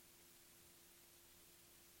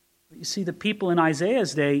 But you see, the people in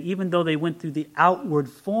Isaiah's day, even though they went through the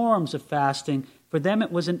outward forms of fasting, for them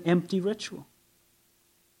it was an empty ritual.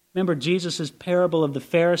 Remember Jesus' parable of the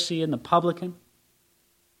Pharisee and the publican?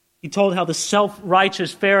 He told how the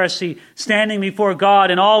self-righteous Pharisee, standing before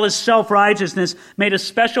God in all his self-righteousness, made a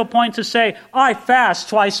special point to say, I fast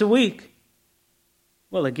twice a week.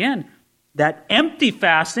 Well, again, that empty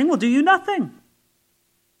fasting will do you nothing.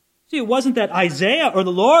 See, it wasn't that Isaiah or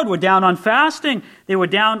the Lord were down on fasting. They were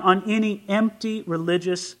down on any empty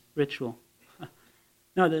religious ritual.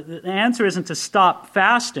 No, the answer isn't to stop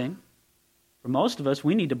fasting. For most of us,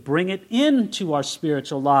 we need to bring it into our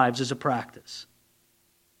spiritual lives as a practice.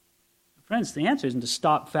 Friends, the answer isn't to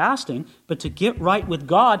stop fasting, but to get right with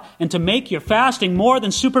God and to make your fasting more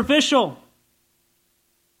than superficial.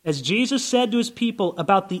 As Jesus said to his people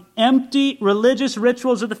about the empty religious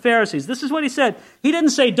rituals of the Pharisees, this is what he said. He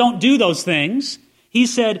didn't say, don't do those things. He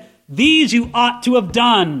said, these you ought to have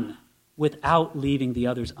done without leaving the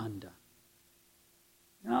others undone.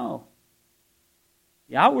 No.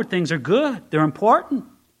 The outward things are good. They're important.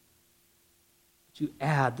 But you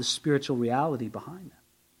add the spiritual reality behind them.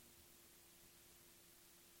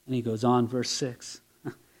 And he goes on, verse 6.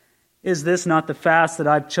 Is this not the fast that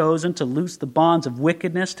I've chosen, to loose the bonds of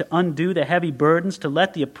wickedness, to undo the heavy burdens, to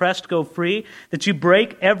let the oppressed go free, that you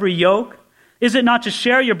break every yoke? Is it not to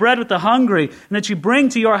share your bread with the hungry, and that you bring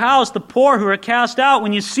to your house the poor who are cast out?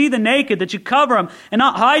 When you see the naked, that you cover them, and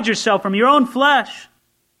not hide yourself from your own flesh?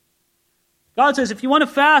 God says, if you want to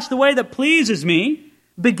fast the way that pleases me,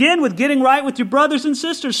 begin with getting right with your brothers and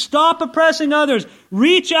sisters. Stop oppressing others.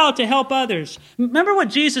 Reach out to help others. Remember what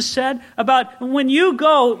Jesus said about when you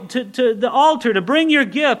go to the altar to bring your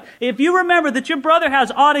gift, if you remember that your brother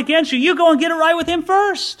has aught against you, you go and get it right with him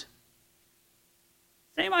first.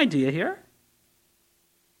 Same idea here.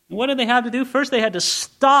 And what did they have to do? First, they had to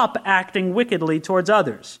stop acting wickedly towards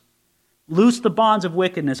others. Loose the bonds of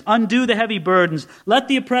wickedness. Undo the heavy burdens. Let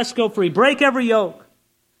the oppressed go free. Break every yoke.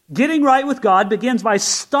 Getting right with God begins by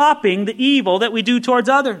stopping the evil that we do towards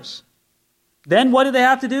others. Then what did they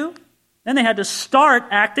have to do? Then they had to start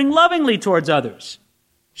acting lovingly towards others.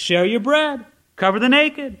 Share your bread. Cover the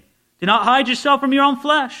naked. Do not hide yourself from your own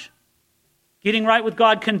flesh. Getting right with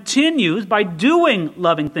God continues by doing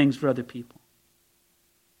loving things for other people.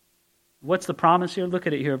 What's the promise here? Look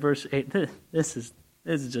at it here, verse 8. This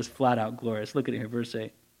is just flat out glorious. Look at it here, verse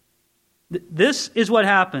 8. This is what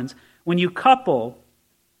happens when you couple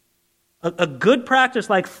a good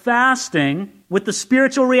practice like fasting with the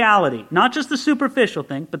spiritual reality, not just the superficial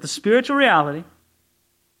thing, but the spiritual reality. It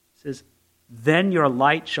says, then your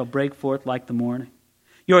light shall break forth like the morning.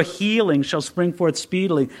 Your healing shall spring forth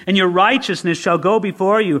speedily, and your righteousness shall go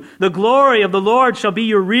before you. The glory of the Lord shall be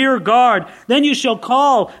your rear guard. Then you shall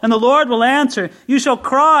call, and the Lord will answer. You shall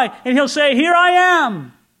cry, and he'll say, here I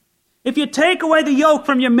am. If you take away the yoke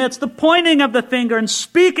from your midst, the pointing of the finger and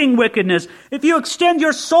speaking wickedness, if you extend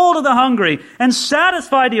your soul to the hungry and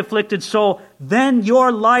satisfy the afflicted soul, then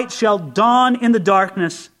your light shall dawn in the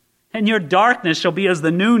darkness, and your darkness shall be as the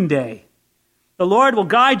noonday. The Lord will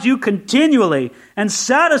guide you continually and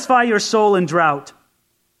satisfy your soul in drought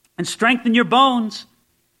and strengthen your bones.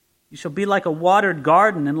 You shall be like a watered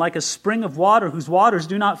garden and like a spring of water whose waters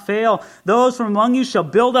do not fail. Those from among you shall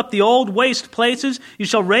build up the old waste places. You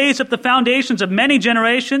shall raise up the foundations of many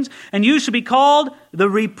generations, and you shall be called the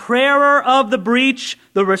repairer of the breach,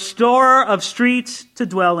 the restorer of streets to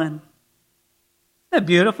dwell in. Isn't that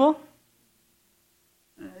beautiful?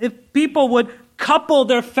 If people would couple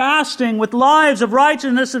their fasting with lives of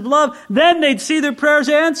righteousness and love, then they'd see their prayers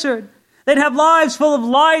answered. They'd have lives full of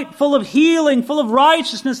light, full of healing, full of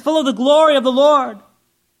righteousness, full of the glory of the Lord.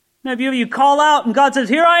 Now, if you call out and God says,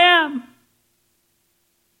 here I am.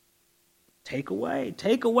 Take away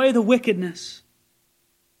the wickedness.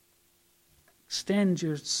 Extend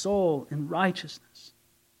your soul in righteousness.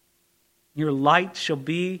 Your light shall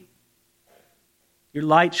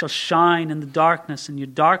shine in the darkness, and your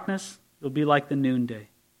darkness will be like the noonday.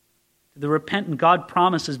 To the repentant, God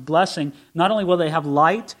promises blessing. Not only will they have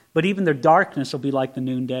light, but even their darkness will be like the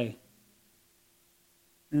noonday.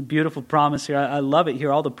 And a beautiful promise here. I love it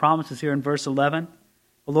here. All the promises here in verse 11.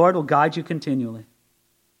 The Lord will guide you continually.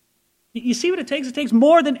 You see what it takes? It takes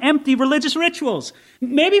more than empty religious rituals.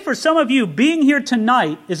 Maybe for some of you, being here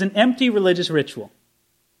tonight is an empty religious ritual.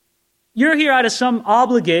 You're here out of some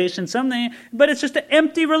obligation, something, but it's just an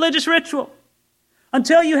empty religious ritual.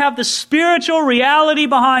 Until you have the spiritual reality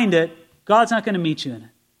behind it, God's not going to meet you in it.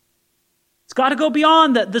 It's got to go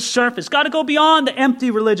beyond the surface. It's got to go beyond the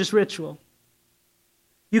empty religious ritual.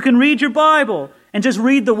 You can read your Bible and just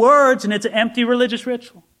read the words, and it's an empty religious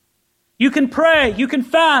ritual. You can pray, you can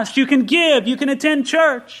fast, you can give, you can attend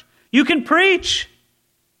church, you can preach.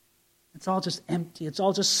 It's all just empty. It's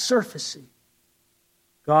all just surfacey.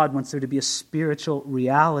 God wants there to be a spiritual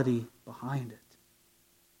reality behind it.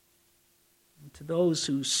 And to those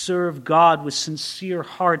who serve God with sincere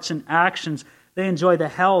hearts and actions, they enjoy the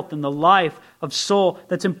health and the life of soul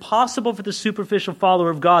that's impossible for the superficial follower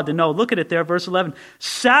of God to know. Look at it there, verse 11.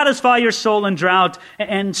 Satisfy your soul in drought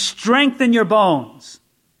and strengthen your bones.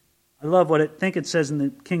 I love what I think it says in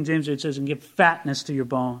the King James. It says, and give fatness to your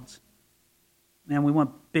bones. Man, we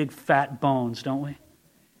want big fat bones, don't we?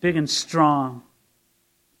 Big and strong.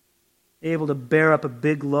 Able to bear up a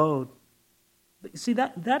big load. But you see,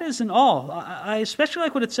 that isn't all. I especially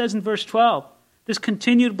like what it says in verse 12. This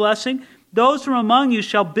continued blessing. Those from among you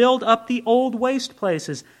shall build up the old waste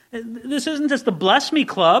places. This isn't just the bless me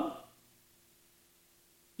club.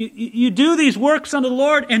 You do these works unto the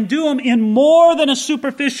Lord and do them in more than a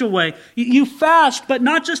superficial way. You fast, but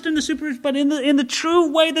not just in the superficial, but in the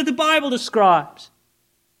true way that the Bible describes.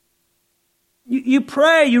 You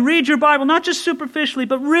pray, you read your Bible, not just superficially,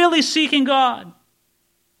 but really seeking God.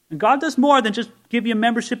 And God does more than just give you a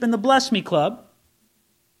membership in the Bless Me Club.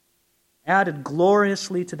 Added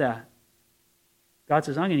gloriously to that, God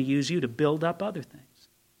says, I'm going to use you to build up other things,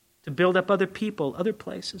 to build up other people, other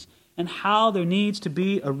places, and how there needs to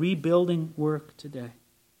be a rebuilding work today.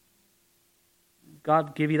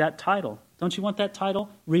 God give you that title. Don't you want that title?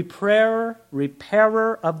 Repairer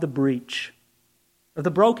of the breach, of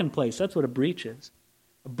the broken place. That's what a breach is.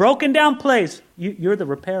 A broken down place, you're the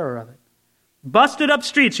repairer of it. Busted up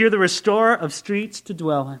streets, you're the restorer of streets to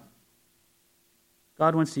dwell in.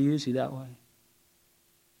 God wants to use you that way.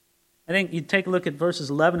 I think you take a look at verses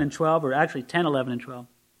 11 and 12, or actually 10, 11, and 12.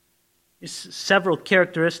 There's several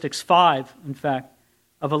characteristics, 5, in fact,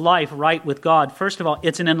 of a life right with God. First of all,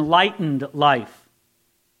 it's an enlightened life.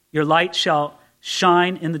 Your light shall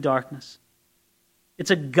shine in the darkness.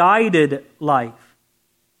 It's a guided life.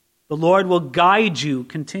 The Lord will guide you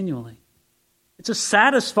continually. It's a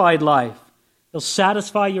satisfied life. He'll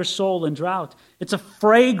satisfy your soul in drought. It's a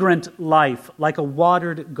fragrant life, like a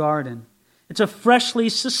watered garden. It's a freshly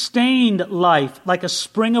sustained life, like a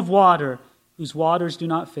spring of water whose waters do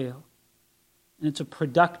not fail. And it's a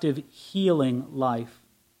productive, healing life.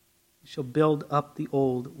 You shall build up the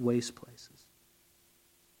old waste places. Let's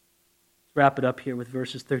wrap it up here with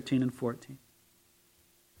verses 13 and 14.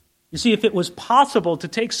 You see, if it was possible to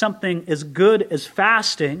take something as good as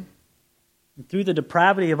fasting, and through the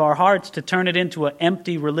depravity of our hearts to turn it into an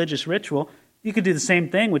empty religious ritual, you could do the same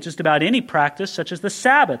thing with just about any practice, such as the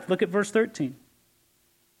Sabbath. Look at verse 13.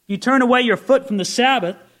 You turn away your foot from the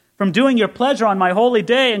Sabbath, from doing your pleasure on my holy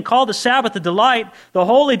day, and call the Sabbath a delight, the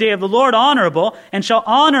holy day of the Lord honorable, and shall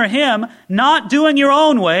honor him, not doing your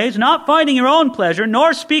own ways, not finding your own pleasure,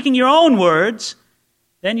 nor speaking your own words,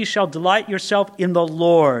 then you shall delight yourself in the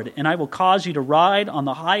Lord, and I will cause you to ride on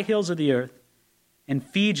the high hills of the earth, and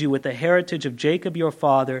feed you with the heritage of Jacob your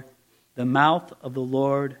father. The mouth of the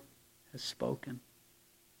Lord has spoken.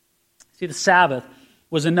 See, the Sabbath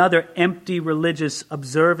was another empty religious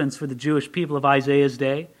observance for the Jewish people of Isaiah's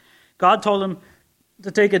day. God told them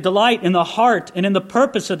to take a delight in the heart and in the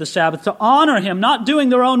purpose of the Sabbath, to honor him, not doing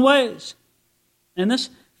their own ways. And this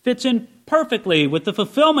fits in perfectly with the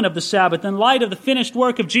fulfillment of the Sabbath in light of the finished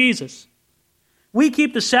work of Jesus. We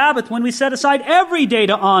keep the Sabbath when we set aside every day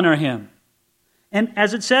to honor him. And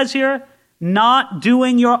as it says here, not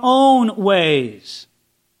doing your own ways.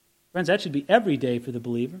 Friends, that should be every day for the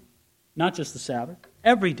believer, not just the Sabbath.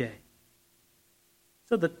 Every day.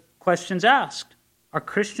 So the question's asked, are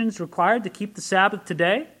Christians required to keep the Sabbath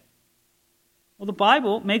today? Well, the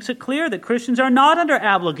Bible makes it clear that Christians are not under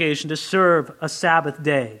obligation to serve a Sabbath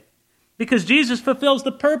day, because Jesus fulfills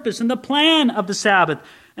the purpose and the plan of the Sabbath,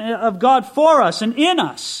 of God for us and in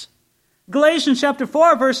us. Galatians chapter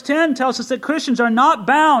 4, verse 10 tells us that Christians are not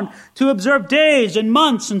bound to observe days and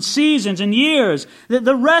months and seasons and years. That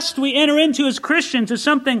the rest we enter into as Christians is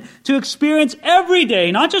something to experience every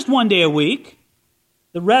day, not just one day a week.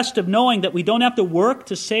 The rest of knowing that we don't have to work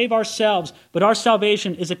to save ourselves, but our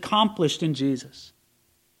salvation is accomplished in Jesus.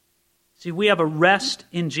 See, we have a rest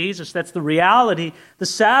in Jesus. That's the reality. The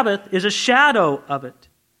Sabbath is a shadow of it.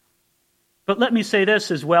 But let me say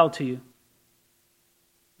this as well to you.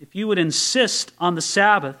 If you would insist on the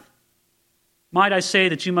Sabbath, might I say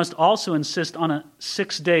that you must also insist on a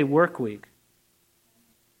 6-day work week?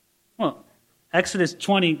 Well, Exodus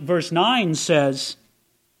 20 verse 9 says,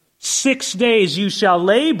 6 days you shall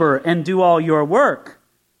labor and do all your work,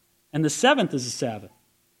 and the 7th is the Sabbath.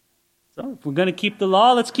 So if we're going to keep the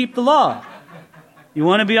law, let's keep the law. You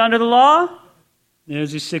want to be under the law?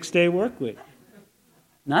 There's your 6-day work week.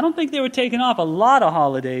 And I don't think they were taking off a lot of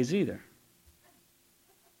holidays either.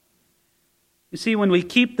 You see, when we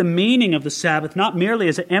keep the meaning of the Sabbath not merely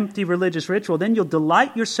as an empty religious ritual, then you'll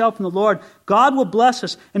delight yourself in the Lord. God will bless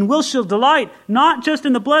us, and we shall delight not just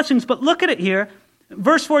in the blessings, but look at it here.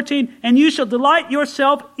 Verse 14, and you shall delight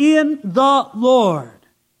yourself in the Lord.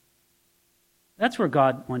 That's where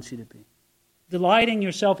God wants you to be. Delighting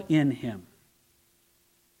yourself in Him.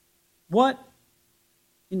 What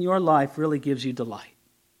in your life really gives you delight?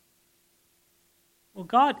 Well,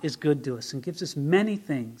 God is good to us and gives us many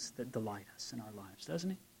things that delight us in our lives, doesn't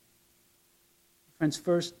He? Friends,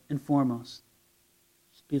 first and foremost,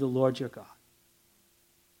 be the Lord your God.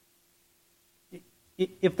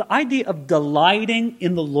 If the idea of delighting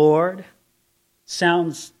in the Lord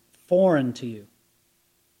sounds foreign to you,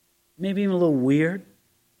 maybe even a little weird,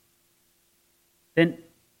 then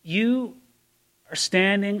you are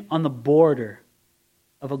standing on the border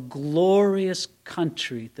of a glorious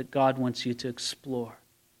country that God wants you to explore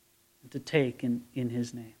and to take in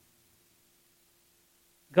His name.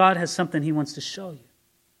 God has something He wants to show you.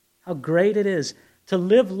 How great it is to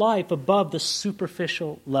live life above the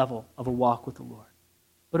superficial level of a walk with the Lord,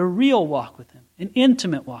 but a real walk with Him, an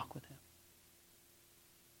intimate walk with Him.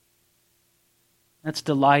 That's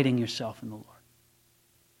delighting yourself in the Lord.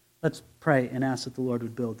 Let's pray and ask that the Lord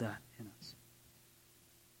would build that in us.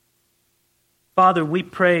 Father, we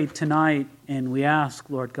pray tonight and we ask,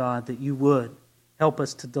 Lord God, that you would help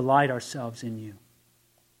us to delight ourselves in you.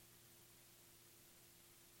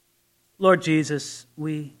 Lord Jesus,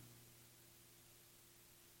 we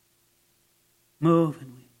move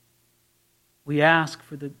and we ask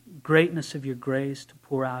for the greatness of your grace to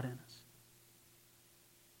pour out in us.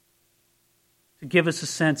 To give us a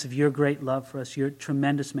sense of your great love for us, your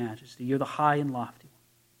tremendous majesty. You're the high and lofty one.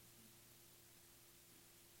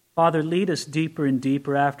 Father, lead us deeper and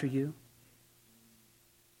deeper after you.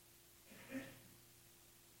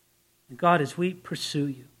 And God, as we pursue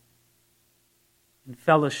you in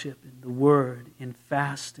fellowship, in the word, in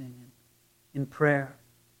fasting, in prayer,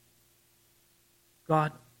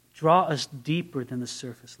 God, draw us deeper than the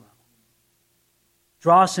surface level.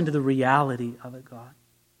 Draw us into the reality of it, God.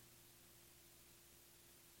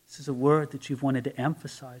 This is a word that you've wanted to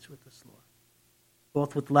emphasize with us, Lord,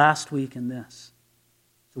 both with last week and this.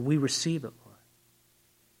 So we receive it, Lord.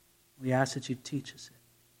 We ask that you teach us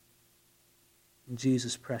it. In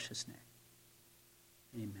Jesus' precious name,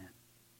 amen.